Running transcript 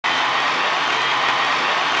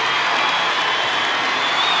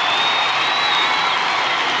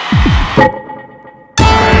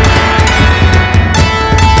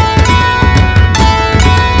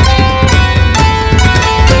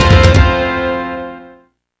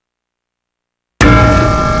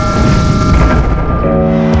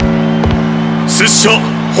者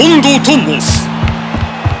本堂と申す。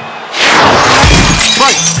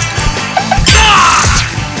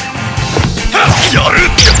やる。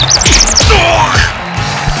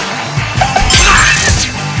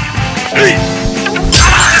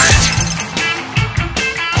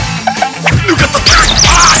抜かった。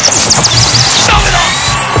ダメだ。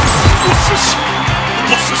ボスし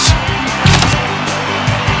ボスし。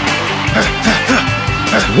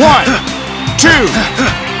One, two,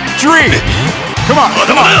 three. Come on,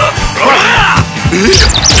 come on.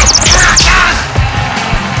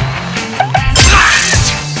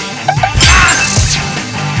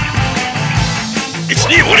 It's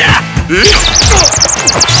me, what?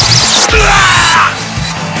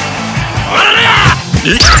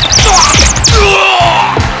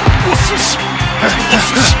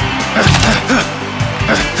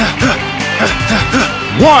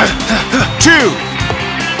 One, two,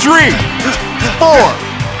 three, four,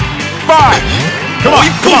 five. Come on,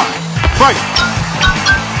 come on, fight.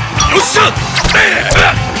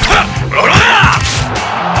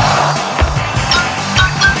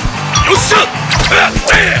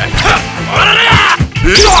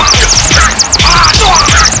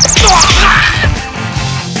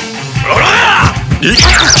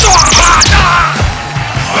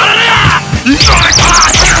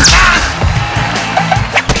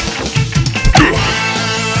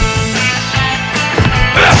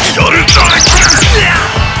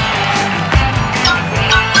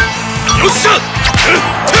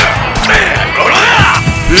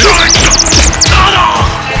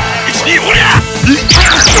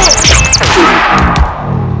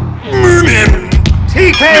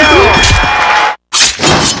 TKO!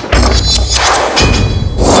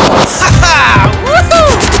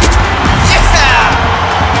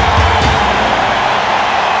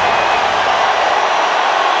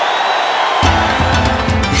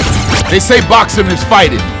 They say boxing is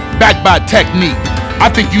fighting, backed by technique. I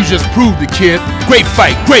think you just proved it, kid. Great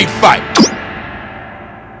fight, great fight.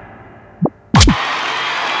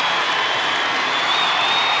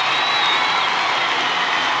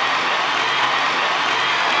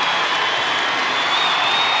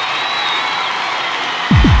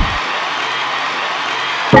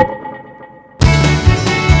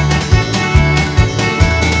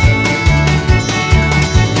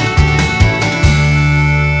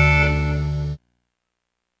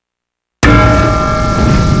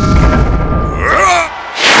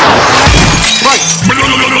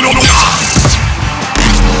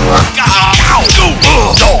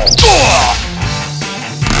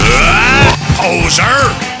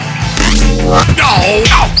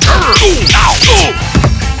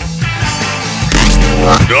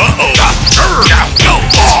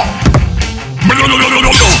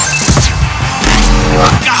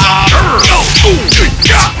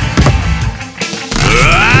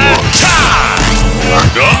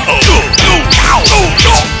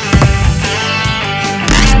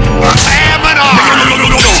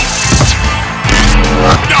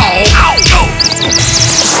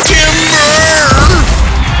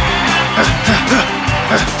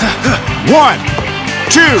 One,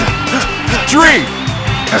 two, three,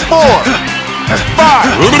 four, five.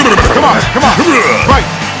 Come on, come on, fight.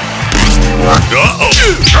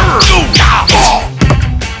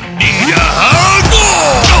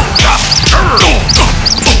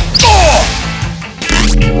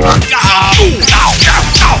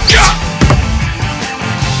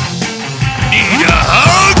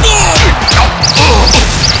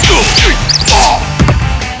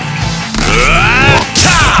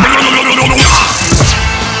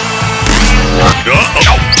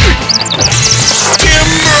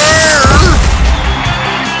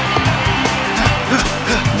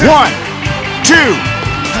 One, two,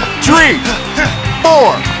 three,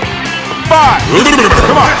 four, five.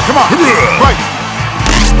 Come on, come on, fight.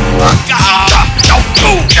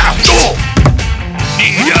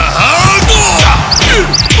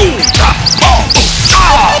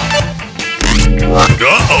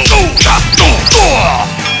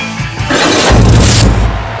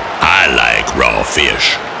 I like raw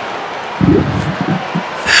fish.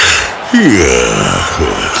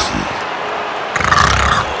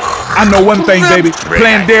 I know one thing, baby.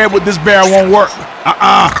 Playing dead with this bear won't work.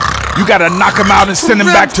 You gotta knock him out and send him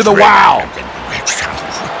back to the wild.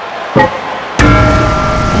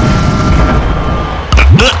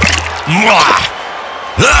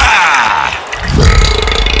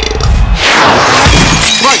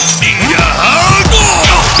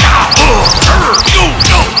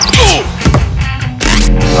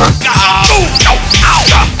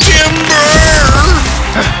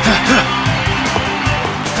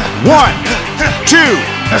 One, two,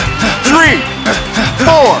 three,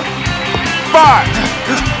 4, 5,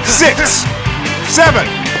 6, 7,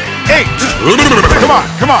 8. Come on,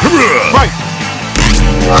 come on. Right.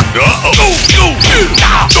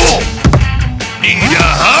 Need a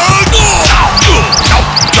hug?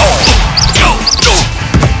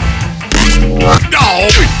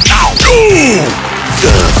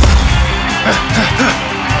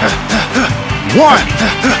 One,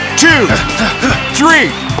 2, 3,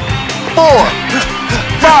 4,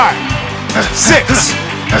 5, 6,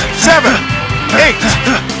 7, 8,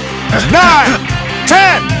 9,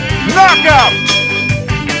 10. Knockout!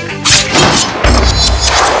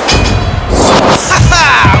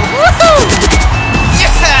 Woohoo!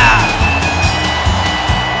 Yeah!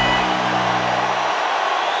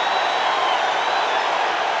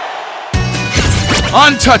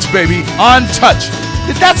 Untouched, baby. Untouched.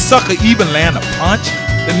 Did that sucker even land a punch?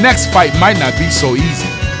 The next fight might not be so easy.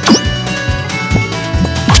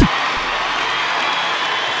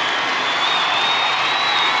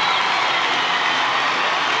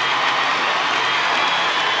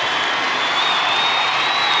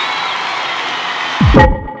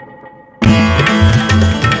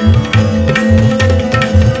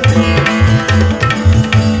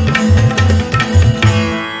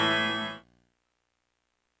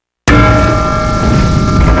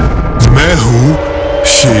 मैं हूँ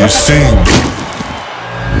शेर सिंह।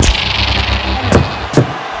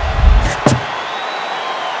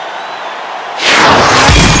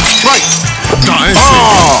 दाएं से,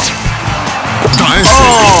 दाएं से,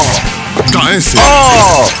 दाएं से।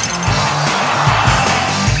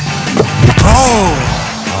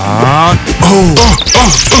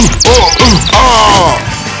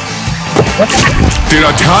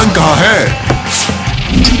 तेरा ध्यान कहाँ है?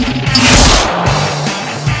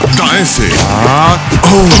 दाएं से,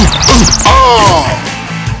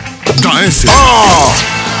 दाएं से,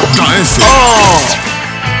 दाएं से।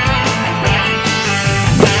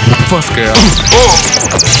 फंस गया।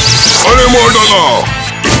 अरे मार डाला।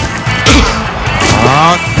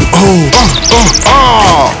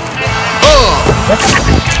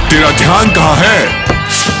 तेरा ध्यान कहाँ है?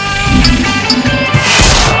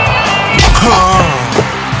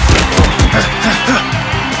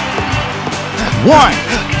 1,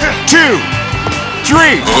 2,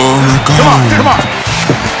 3. Come on, come on.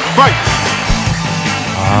 Fight.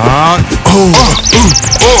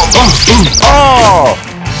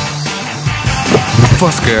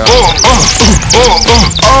 फंस गया।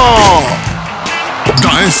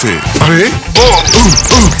 दाएं से, अरे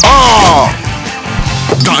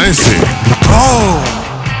दाएं से।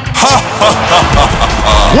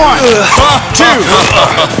 1, 2,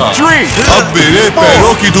 3. अब मेरे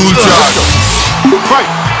पैरों की धूल चाट। Fight.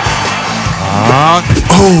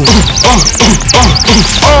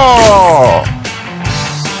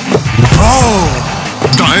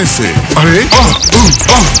 दाएं से, अरे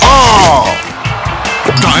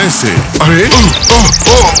दाएं से, अरे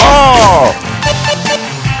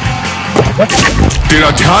तेरा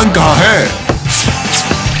ध्यान कहाँ है?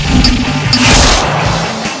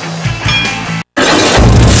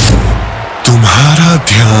 तुम्हारा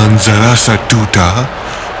ध्यान जरा सा टूटा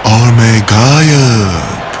और मैं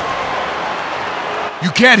गायब।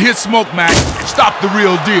 You can't hit smoke, Mac. Stop the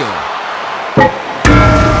real deal.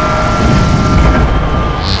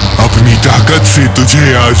 अपनी ताकत से तुझे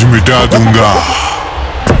आज मिटा दूंगा।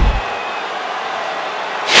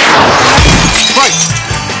 Fight.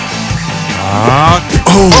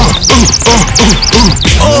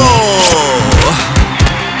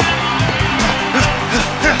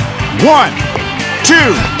 1,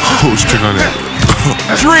 2, होश ठिकाने।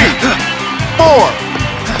 3, 4,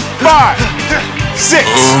 5, 6.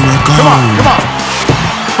 Come on, come on.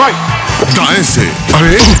 Fight. दाएं से,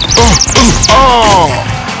 अरे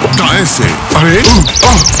दाएं से, अरे